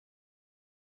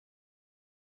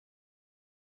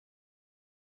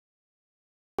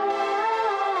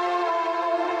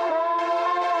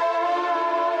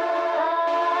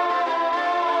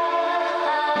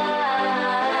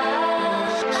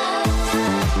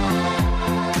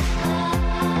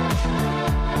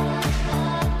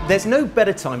There's no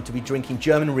better time to be drinking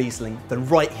German Riesling than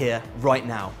right here, right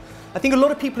now. I think a lot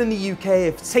of people in the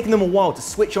UK have taken them a while to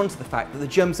switch on to the fact that the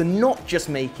Germans are not just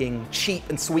making cheap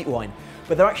and sweet wine,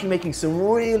 but they're actually making some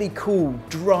really cool,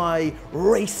 dry,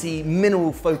 racy,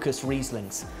 mineral-focused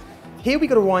Rieslings. Here we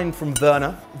got a wine from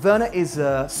Werner. Werner is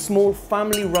a small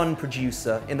family-run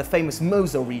producer in the famous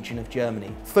Mosel region of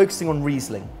Germany, focusing on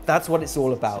Riesling. That's what it's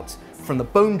all about, from the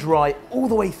bone dry all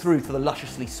the way through to the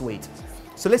lusciously sweet.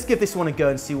 So let's give this one a go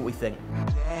and see what we think.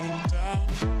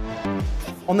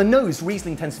 On the nose,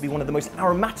 Riesling tends to be one of the most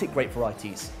aromatic grape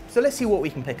varieties. So let's see what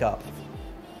we can pick up.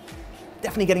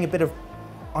 Definitely getting a bit of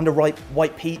underripe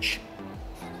white peach,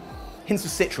 hints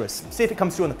of citrus. See if it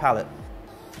comes through on the palate.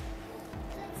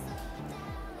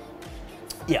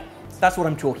 Yeah, that's what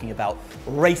I'm talking about.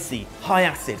 Racy, high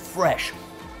acid, fresh.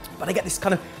 But I get this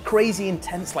kind of crazy,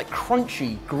 intense, like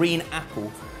crunchy green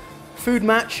apple. Food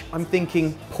match, I'm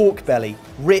thinking pork belly.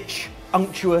 Rich,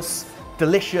 unctuous,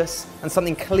 delicious, and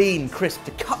something clean, crisp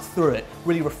to cut through it,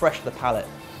 really refresh the palate.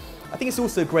 I think it's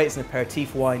also great as an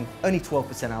aperitif wine, only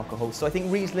 12% alcohol, so I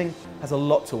think Riesling has a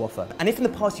lot to offer. And if in the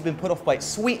past you've been put off by its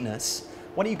sweetness,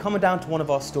 why don't you come down to one of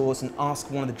our stores and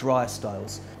ask one of the drier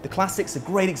styles. The Classic's a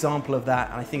great example of that,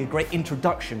 and I think a great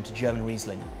introduction to German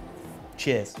Riesling.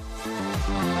 Cheers.